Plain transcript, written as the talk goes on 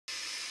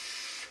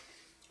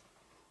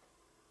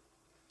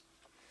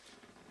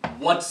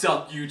What's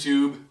up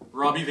YouTube?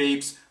 Robbie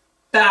Vapes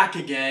back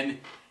again,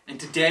 and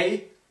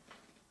today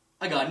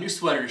I got a new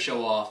sweater to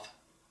show off.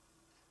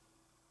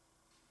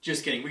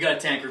 Just kidding, we got a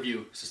tank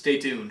review, so stay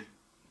tuned.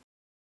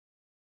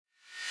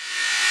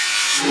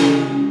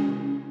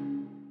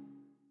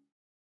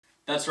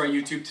 That's right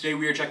YouTube, today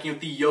we are checking out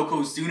the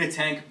Yokozuna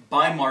tank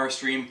by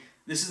Marstream.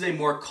 This is a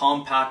more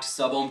compact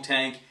sub-ohm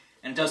tank,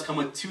 and it does come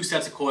with two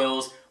sets of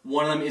coils.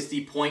 One of them is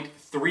the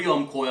 0.3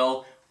 ohm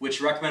coil, which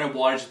recommended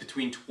wattage is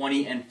between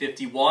 20 and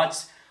 50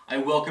 watts. I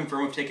will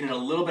confirm I've taken it a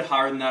little bit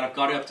higher than that. I've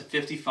got it up to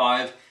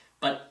 55,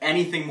 but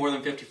anything more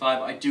than 55,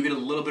 I do get a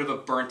little bit of a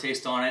burnt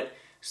taste on it.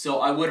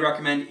 So I would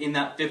recommend in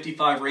that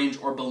 55 range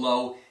or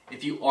below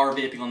if you are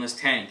vaping on this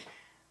tank.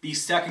 The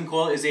second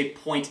coil is a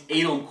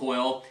 0.8 ohm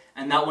coil,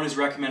 and that one is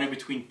recommended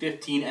between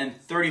 15 and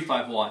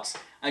 35 watts.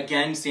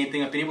 Again, same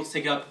thing, I've been able to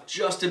take it up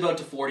just about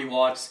to 40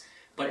 watts,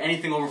 but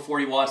anything over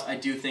 40 watts I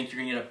do think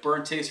you're going to get a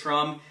burnt taste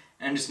from,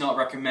 and it's not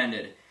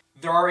recommended.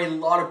 There are a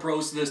lot of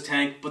pros to this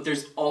tank, but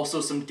there's also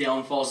some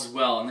downfalls as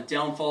well, and the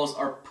downfalls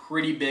are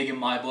pretty big in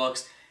my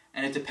books,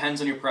 and it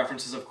depends on your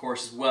preferences of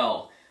course as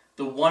well.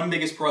 The one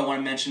biggest pro I want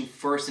to mention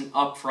first and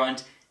up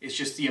front is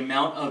just the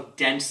amount of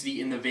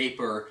density in the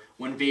vapor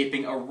when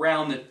vaping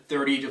around the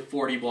 30 to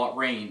 40 watt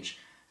range.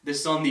 This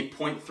is on the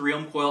 0.3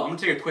 ohm coil. I'm going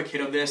to take a quick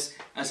hit of this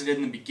as I did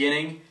in the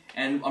beginning,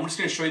 and I'm just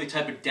going to show you the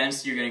type of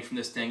density you're getting from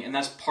this thing, and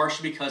that's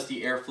partially because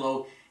the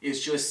airflow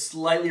is just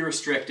slightly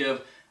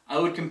restrictive. I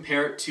would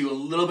compare it to a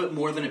little bit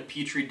more than a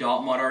Petri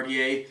dot mod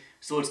RDA,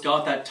 so it's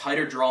got that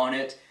tighter draw on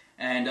it,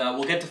 and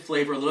we'll get to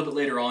flavor a little bit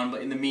later on,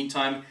 but in the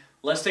meantime,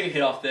 let's take a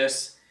hit off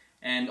this,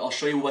 and I'll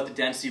show you what the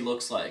density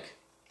looks like.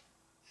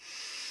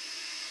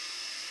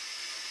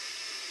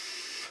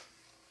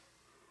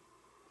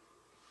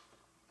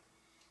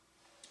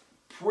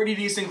 Pretty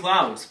decent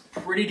clouds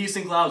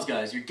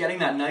guys. You're getting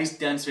that nice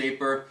dense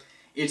vapor.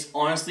 It's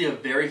honestly a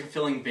very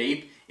fulfilling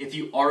vape if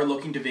you are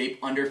looking to vape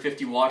under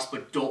 50 watts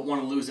but don't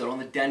want to lose out on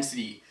the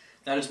density.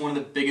 That is one of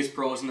the biggest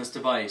pros in this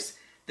device.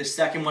 The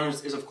second one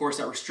is of course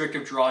that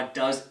restrictive draw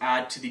does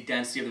add to the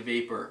density of the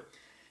vapor.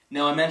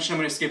 Now I mentioned I'm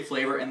going to skip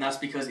flavor, and that's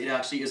because it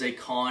actually is a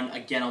con.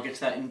 Again, I'll get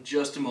to that in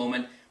just a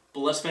moment,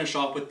 but let's finish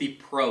off with the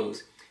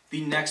pros.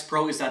 The next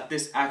pro is that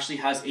this actually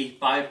has a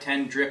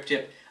 510 drip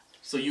tip,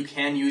 so you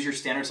can use your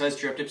standard size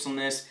drip tips on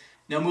this.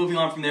 Now moving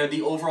on from there,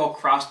 the overall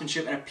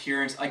craftsmanship and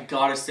appearance, I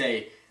gotta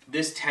say,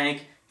 this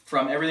tank,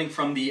 from everything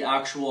from the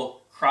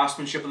actual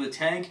craftsmanship of the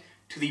tank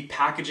to the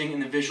packaging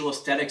and the visual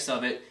aesthetics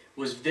of it,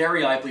 was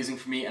very eye-pleasing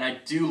for me, and I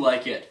do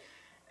like it.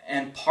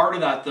 And part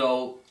of that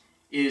though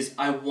is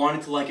I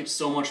wanted to like it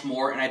so much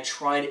more, and I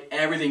tried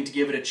everything to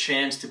give it a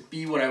chance to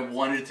be what I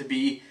wanted it to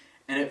be,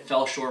 and it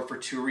fell short for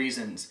two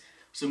reasons.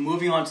 So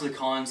moving on to the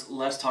cons,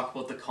 let's talk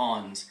about the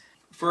cons.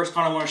 First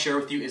con I want to share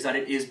with you is that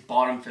it is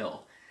bottom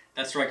fill.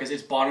 That's right, because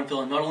it's bottom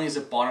fill, and not only is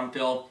it bottom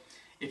fill,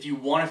 if you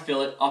want to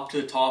fill it up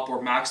to the top or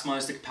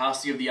maximize the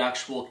capacity of the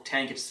actual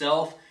tank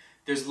itself,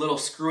 there's a little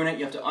screw in it.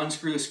 You have to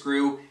unscrew the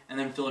screw and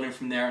then fill it in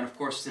from there, and of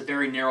course it's a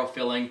very narrow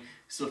filling,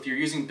 so if you're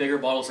using bigger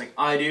bottles like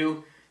I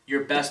do,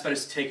 your best bet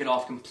is to take it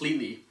off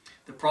completely.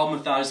 The problem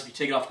with that is if you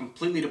take it off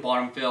completely to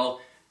bottom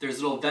fill,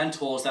 there's little vent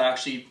holes that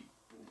actually,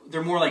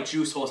 they're more like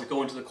juice holes that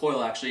go into the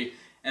coil actually,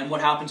 and what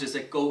happens is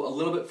they go a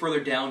little bit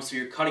further down, so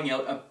you're cutting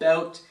out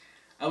about,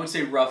 I would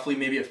say roughly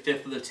maybe a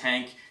fifth of the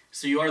tank,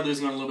 so you are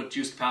losing on a little bit of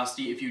juice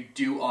capacity if you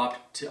do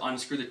opt to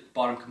unscrew the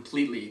bottom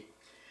completely.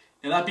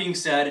 Now that being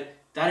said,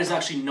 that is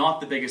actually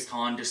not the biggest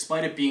con,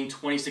 despite it being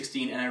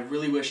 2016, and I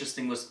really wish this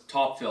thing was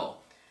top fill.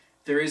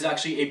 There is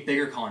actually a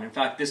bigger con. In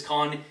fact, this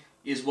con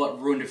is what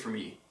ruined it for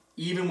me.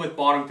 Even with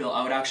bottom fill,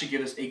 I would actually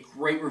give this a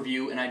great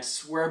review, and I'd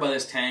swear by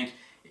this tank,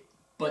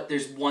 but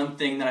there's one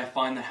thing that I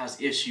find that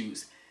has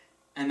issues,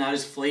 and that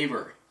is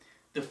flavor.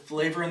 The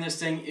flavor in this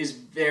thing is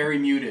very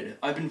muted.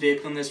 I've been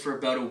vaping on this for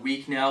about a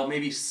week now,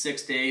 maybe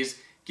 6 days,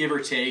 give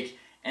or take,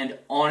 and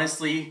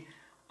honestly,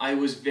 I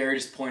was very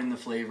disappointed in the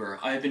flavor.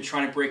 I've been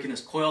trying to break in this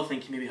coil,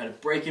 thinking maybe it had a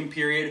break-in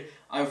period.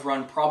 I've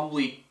run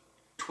probably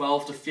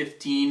 12 to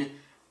 15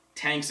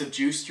 tanks of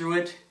juice through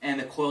it, and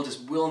the coil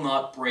just will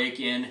not break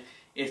in.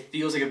 It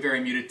feels like a very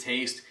muted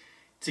taste.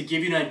 To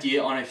give you an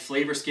idea, on a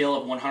flavor scale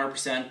of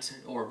 100%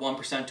 or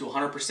 1% to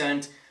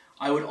 100%,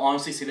 I would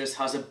honestly say this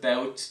has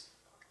about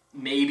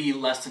maybe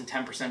less than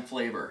 10%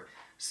 flavor.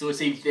 So it's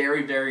a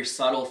very, very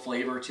subtle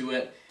flavor to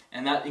it,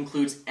 and that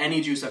includes any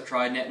juice I've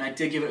tried in it, and I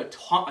did give it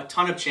a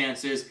ton of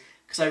chances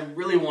because I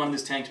really wanted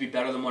this tank to be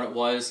better than what it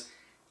was.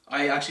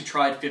 I actually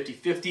tried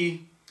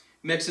 50-50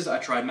 mixes, I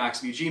tried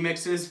Max VG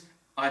mixes,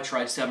 I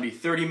tried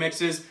 70-30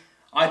 mixes,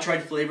 I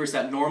tried flavors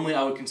that normally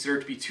I would consider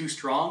to be too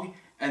strong,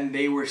 and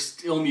they were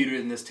still muted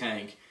in this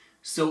tank.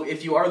 So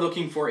if you are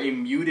looking for a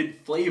muted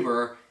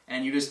flavor,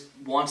 and you just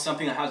want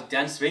something that has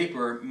dense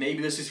vapor,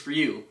 maybe this is for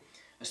you.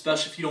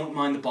 Especially if you don't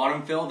mind the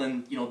bottom fill,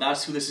 then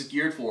that's who this is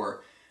geared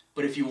for.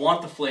 But if you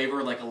want the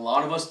flavor, like a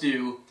lot of us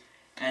do,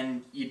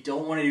 and you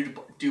don't want to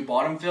do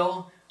bottom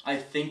fill, I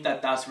think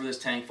that that's where this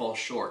tank falls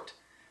short.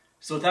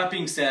 So with that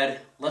being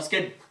said, let's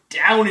get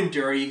down and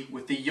dirty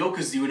with the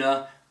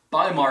Yokozuna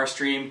by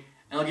Marstream,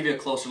 and I'll give you a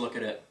closer look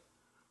at it.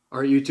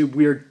 Alright YouTube,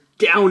 we are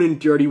down and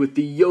dirty with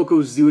the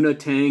Yokozuna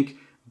tank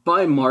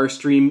by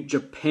Marstream,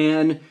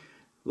 Japan.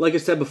 Like I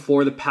said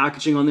before, the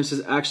packaging on this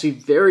is actually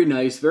very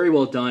nice, very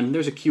well done.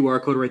 There's a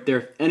QR code right there.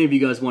 If any of you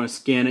guys want to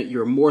scan it,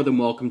 you're more than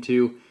welcome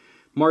to.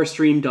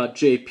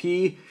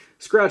 Marstream.jp.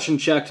 Scratch and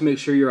check to make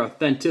sure your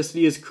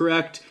authenticity is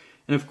correct.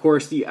 And of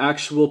course, the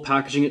actual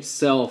packaging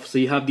itself. So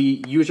you have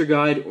the user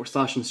guide or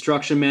 /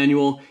 instruction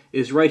manual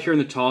is right here in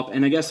the top.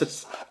 And I guess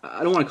it's,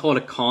 I don't want to call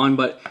it a con,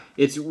 but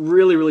it's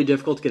really, really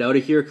difficult to get out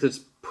of here because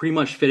it's pretty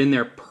much fit in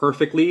there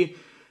perfectly.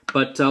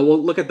 But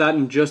we'll look at that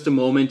in just a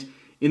moment.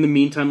 In the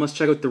meantime, let's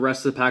check out the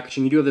rest of the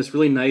packaging. You do have this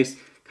really nice,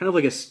 kind of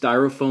like a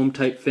styrofoam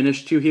type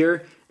finish to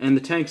here. And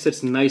the tank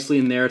sits nicely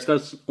in there. It's got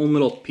its own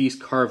little piece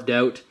carved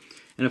out.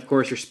 And of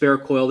course, your spare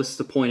coil, this is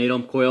the 0.8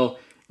 ohm coil,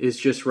 is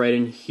just right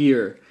in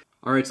here.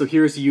 Alright, so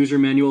here's the user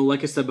manual.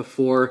 Like I said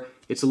before,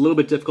 it's a little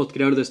bit difficult to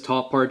get out of this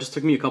top part. It just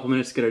took me a couple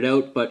minutes to get it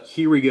out, but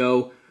here we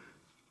go.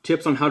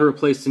 Tips on how to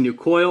replace the new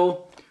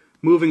coil.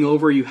 Moving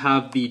over, you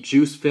have the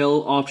juice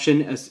fill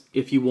option as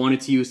if you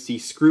wanted to use the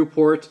screw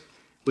port,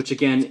 which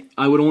again,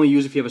 I would only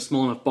use if you have a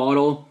small enough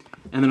bottle.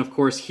 And then of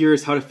course,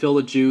 here's how to fill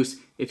the juice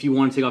if you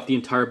want to take off the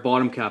entire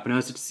bottom cap. And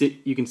as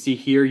you can see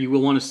here, you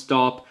will want to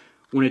stop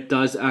when it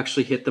does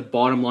actually hit the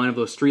bottom line of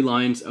those 3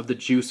 lines of the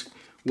juice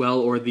well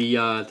or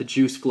the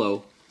juice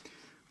flow.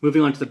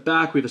 Moving on to the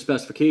back, we have the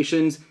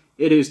specifications.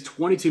 It is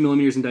 22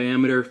 millimeters in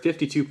diameter,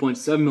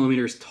 52.7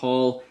 millimeters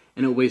tall,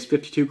 and it weighs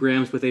 52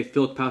 grams with a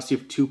fill capacity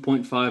of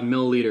 2.5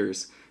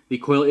 milliliters. The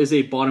coil is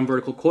a bottom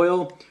vertical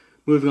coil.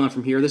 Moving on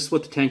from here, this is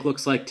what the tank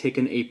looks like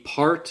taken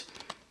apart.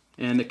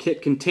 And the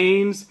kit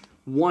contains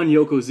 1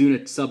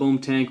 Yokozuna sub-ohm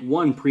tank,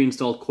 1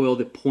 pre-installed coil,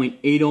 the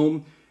 0.8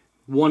 ohm,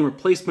 1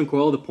 replacement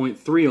coil, the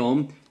 0.3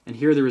 ohm, and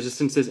here are the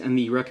resistances and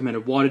the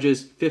recommended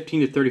wattages,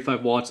 15 to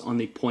 35 watts on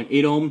the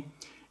 0.8 ohm,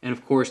 and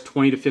of course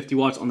 20 to 50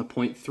 watts on the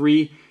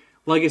 0.3.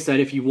 Like I said,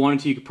 if you wanted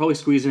to, you could probably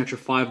squeeze an extra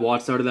 5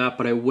 watts out of that,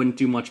 but I wouldn't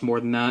do much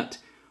more than that.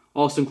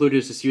 Also included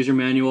is this user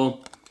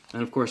manual,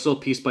 and of course, a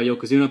little piece by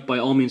Yokozuna. By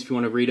all means, if you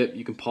want to read it,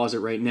 you can pause it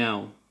right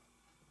now.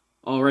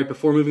 Alright,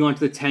 before moving on to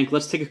the tank,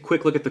 let's take a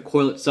quick look at the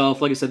coil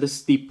itself. Like I said, this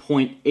is the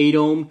 0.8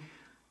 ohm,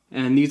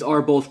 and these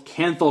are both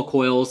Kanthal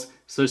coils,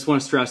 so I just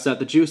want to stress that.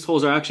 The juice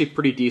holes are actually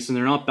pretty decent,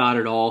 they're not bad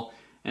at all,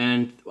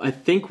 and I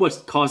think what's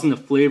causing the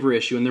flavor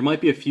issue, and there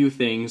might be a few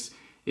things,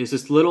 is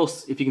this little,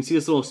 if you can see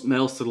this little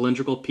metal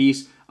cylindrical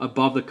piece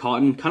above the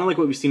cotton, kind of like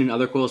what we've seen in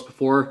other coils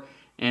before,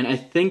 and I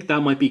think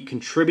that might be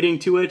contributing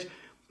to it,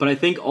 but I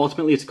think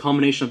ultimately it's a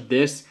combination of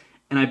this,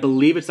 and I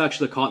believe it's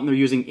actually the cotton they're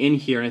using in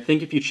here, and I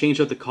think if you change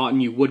out the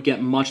cotton, you would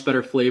get much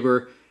better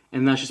flavor,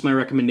 and that's just my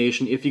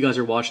recommendation. If you guys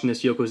are watching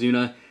this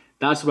Yokozuna,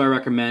 that's what I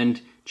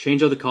recommend.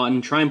 Change out the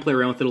cotton, try and play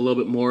around with it a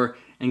little bit more,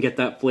 and get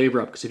that flavor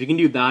up, because if you can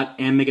do that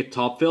and make it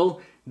top fill,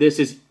 this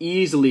is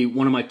easily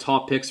one of my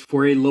top picks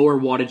for a lower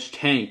wattage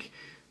tank.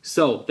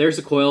 So, there's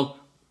the coil.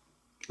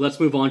 Let's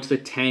move on to the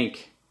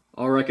tank.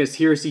 Alright guys,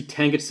 here's the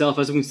tank itself.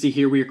 As we can see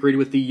here, we agreed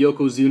with the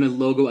Yokozuna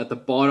logo at the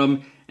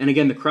bottom. And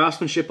again, the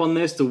craftsmanship on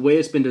this, the way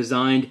it's been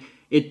designed,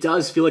 it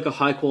does feel like a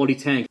high quality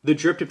tank. The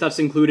drip tip that's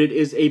included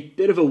is a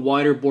bit of a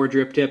wider bore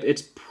drip tip.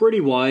 It's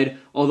pretty wide,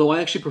 although I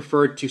actually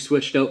preferred to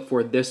switch it out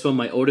for this one,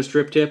 my Otis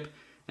drip tip.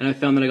 And I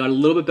found that I got a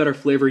little bit better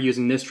flavor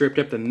using this drip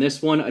tip than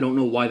this one. I don't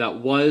know why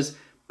that was,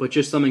 but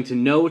just something to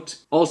note.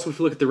 Also, if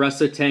you look at the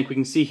rest of the tank, we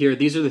can see here,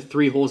 these are the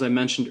 3 holes I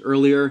mentioned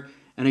earlier.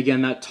 And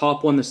again, that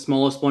top one, the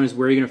smallest one, is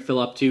where you're going to fill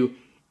up to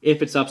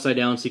if it's upside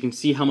down. So you can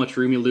see how much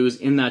room you lose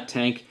in that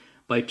tank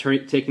by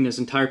taking this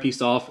entire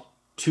piece off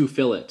to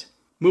fill it.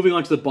 Moving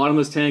on to the bottom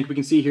of this tank, we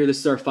can see here, this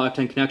is our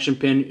 510 connection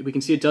pin. We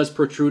can see it does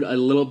protrude a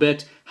little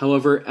bit.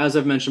 However, as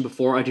I've mentioned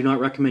before, I do not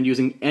recommend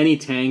using any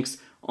tanks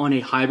on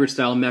a hybrid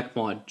style mech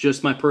mod.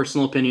 Just my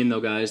personal opinion though,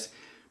 guys.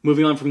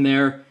 Moving on from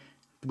there,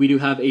 we do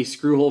have a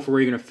screw hole for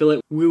where you're going to fill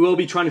it. We will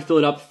be trying to fill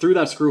it up through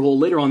that screw hole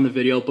later on in the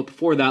video, but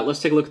before that,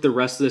 let's take a look at the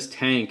rest of this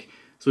tank.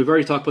 So we've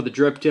already talked about the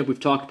drip tip, we've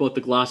talked about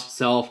the glass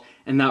itself,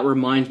 and that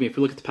reminds me, if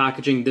you look at the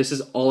packaging, this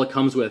is all it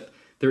comes with.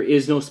 There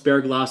is no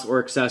spare glass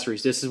or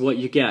accessories. This is what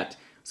you get.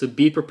 So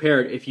be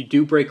prepared. If you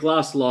do break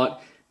glass a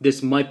lot,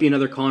 this might be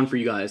another con for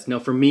you guys. Now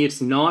for me,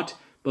 it's not,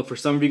 but for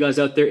some of you guys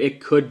out there, it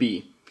could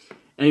be.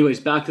 Anyways,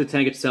 back to the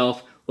tank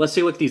itself. Let's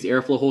take a look at these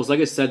airflow holes. Like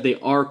I said, they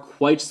are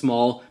quite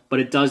small, but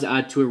it does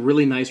add to a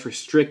really nice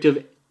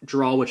restrictive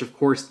draw, which of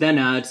course then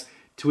adds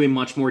to a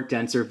much more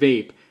denser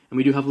vape. And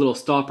we do have a little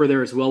stopper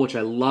there as well, which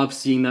I love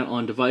seeing that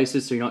on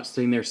devices, so you're not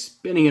sitting there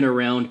spinning it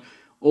around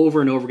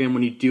over and over again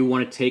when you do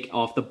want to take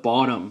off the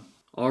bottom.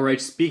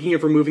 Alright, speaking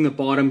of removing the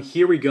bottom,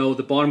 here we go.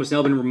 The bottom has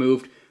now been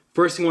removed.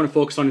 First thing I want to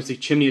focus on is the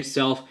chimney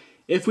itself.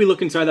 If we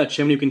look inside that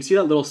chimney, you can see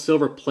that little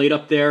silver plate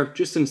up there,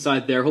 just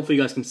inside there. Hopefully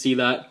you guys can see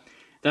that.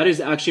 That is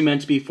actually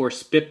meant to be for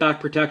spitback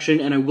protection,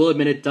 and I will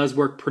admit it does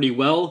work pretty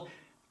well,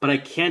 but I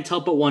can't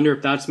help but wonder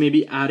if that's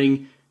maybe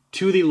adding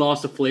to the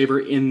loss of flavor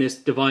in this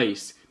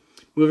device.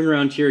 Moving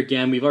around here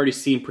again, we've already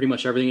seen pretty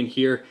much everything in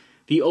here.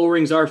 The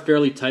O-rings are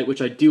fairly tight,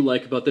 which I do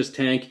like about this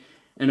tank.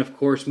 And of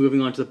course,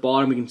 moving on to the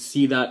bottom, we can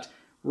see that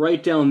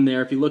right down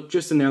there. If you look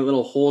just in that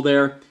little hole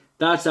there,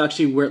 that's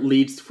actually where it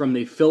leads from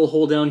the fill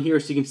hole down here.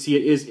 So you can see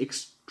it is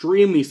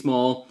extremely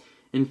small.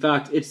 In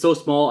fact, it's so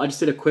small, I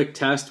just did a quick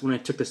test when I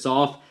took this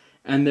off,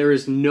 and there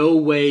is no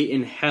way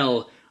in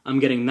hell I'm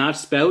getting that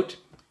spout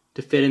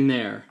to fit in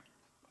there.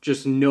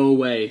 Just no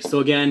way. So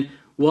again,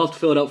 we'll have to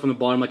fill it out from the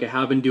bottom like I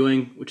have been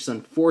doing, which is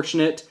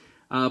unfortunate,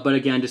 but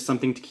again, just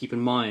something to keep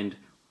in mind.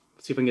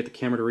 Let's see if I can get the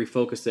camera to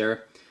refocus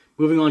there.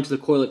 Moving on to the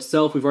coil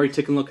itself, we've already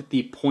taken a look at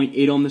the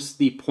 0.8 ohm. This is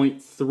the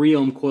 0.3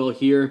 ohm coil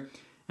here.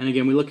 And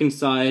again, we look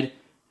inside.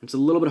 It's a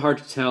little bit hard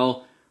to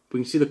tell. We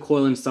can see the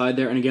coil inside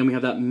there. And again, we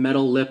have that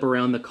metal lip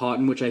around the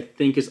cotton, which I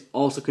think is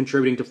also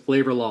contributing to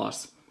flavor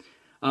loss.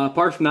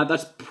 Apart from that,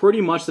 that's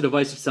pretty much the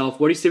device itself.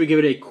 What do you say we give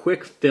it a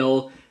quick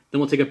fill, then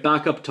we'll take it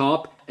back up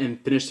top and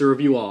finish the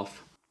review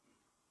off.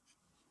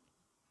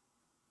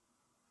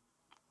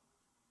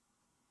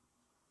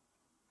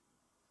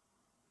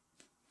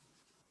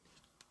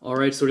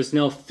 Alright, so it is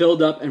now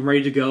filled up and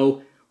ready to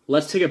go.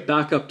 Let's take it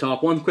back up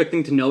top. One quick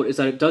thing to note is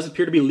that it does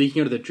appear to be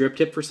leaking out of the drip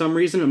tip for some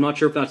reason. I'm not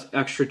sure if that's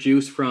extra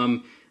juice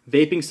from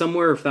vaping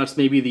somewhere, or if that's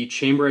maybe the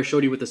chamber I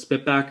showed you with the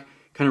spit back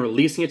kind of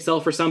releasing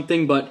itself or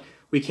something, but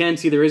we can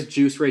see there is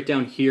juice right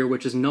down here,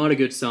 which is not a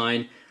good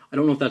sign. I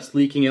don't know if that's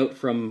leaking out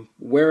from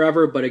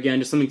wherever, but again,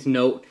 just something to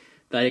note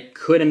that it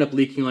could end up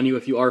leaking on you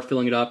if you are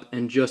filling it up,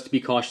 and just to be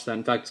cautious of that.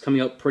 In fact, it's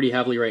coming out pretty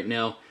heavily right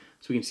now,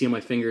 so we can see on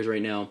my fingers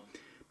right now.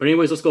 But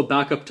anyways, let's go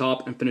back up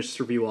top and finish this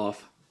review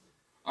off.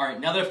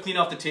 Alright, now that I've cleaned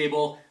off the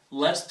table,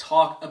 let's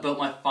talk about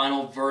my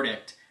final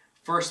verdict.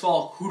 First of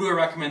all, who do I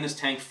recommend this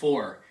tank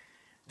for?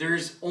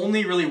 There's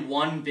only really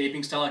one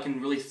vaping style I can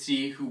really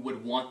see who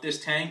would want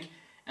this tank,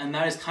 and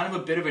that is kind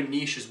of a bit of a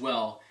niche as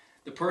well.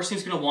 The person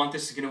who's going to want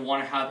this is going to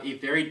want to have a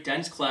very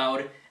dense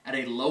cloud at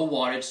a low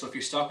wattage, so if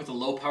you're stuck with a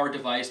low power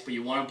device but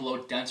you want to blow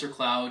denser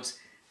clouds,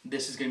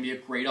 this is going to be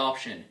a great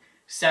option.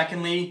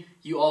 Secondly,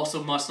 you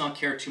also must not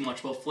care too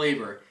much about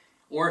flavor.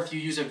 Or if you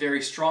use a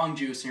very strong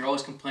juice and you're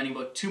always complaining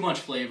about too much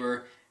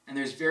flavor, and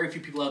there's very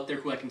few people out there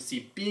who I can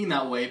see being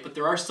that way, but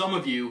there are some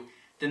of you,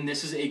 then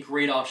this is a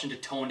great option to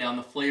tone down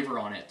the flavor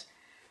on it.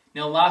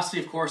 Now lastly,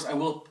 of course, I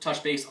will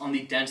touch base on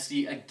the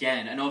density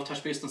again. I know I've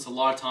touched base on this a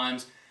lot of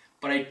times,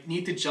 but I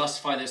need to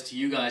justify this to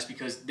you guys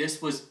because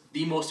this was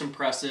the most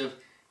impressive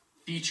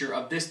feature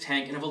of this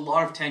tank and of a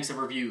lot of tanks I've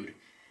reviewed.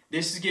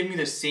 This is giving me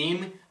the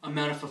same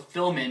amount of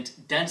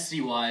fulfillment,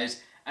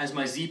 density-wise, as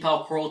my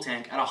Z-Pal Coral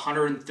tank at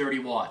 130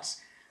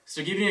 watts.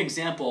 So to give you an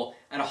example,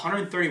 at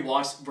 130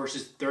 watts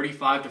versus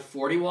 35 to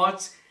 40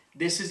 watts,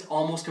 this is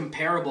almost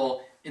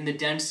comparable in the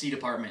density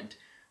department.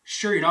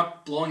 Sure, you're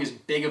not blowing as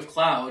big of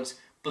clouds,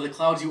 but the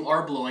clouds you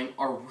are blowing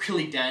are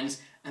really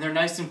dense, and they're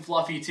nice and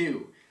fluffy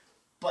too.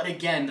 But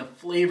again, the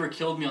flavor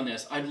killed me on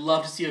this. I'd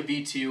love to see a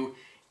V2,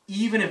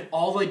 even if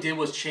all they did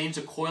was change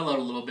the coil out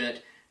a little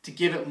bit to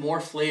give it more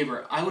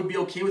flavor. I would be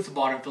okay with the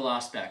bottom fill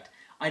aspect.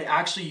 I'd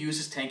actually use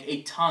this tank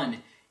a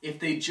ton if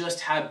they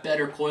just had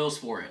better coils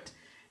for it.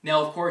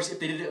 Now, of course, if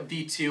they did a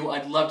V2,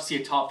 I'd love to see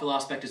a top fill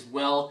aspect as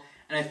well,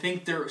 and I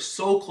think they're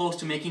so close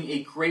to making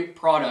a great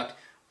product,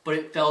 but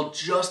it fell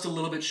just a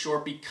little bit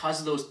short because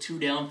of those two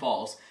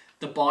downfalls,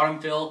 the bottom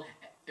fill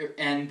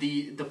and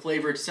the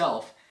flavor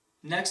itself.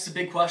 Next, the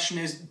big question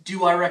is,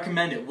 do I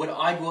recommend it? Would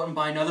I go out and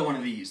buy another one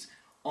of these?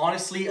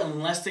 Honestly,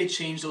 unless they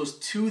change those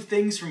two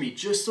things for me,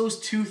 just those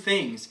two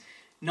things.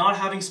 Not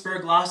having spare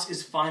glass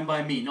is fine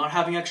by me. Not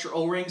having extra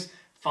O-rings,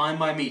 fine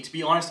by me. To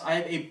be honest, I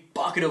have a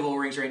bucket of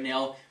O-rings right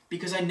now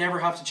because I never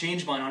have to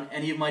change mine on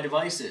any of my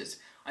devices.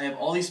 I have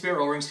all these spare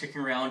O-rings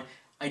kicking around.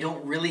 I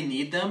don't really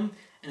need them,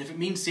 and if it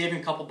means saving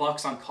a couple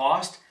bucks on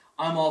cost,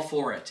 I'm all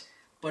for it.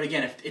 But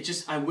again,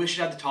 I wish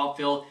it had the top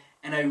fill,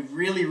 and I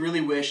really,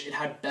 really wish it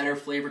had better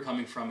flavor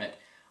coming from it.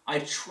 I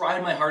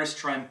tried my hardest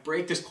to try and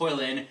break this coil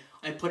in.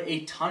 I put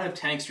a ton of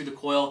tanks through the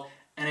coil,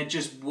 and it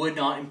just would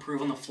not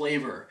improve on the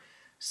flavor.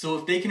 So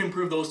if they can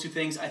improve those two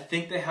things, I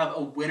think they have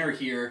a winner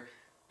here.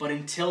 But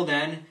until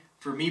then,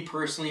 for me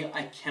personally,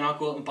 I cannot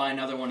go out and buy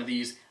another one of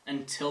these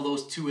until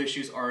those two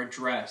issues are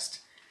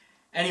addressed.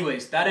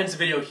 Anyways, that ends the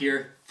video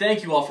here.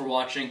 Thank you all for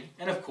watching,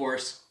 and of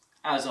course,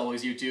 as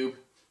always YouTube,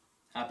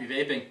 happy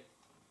vaping.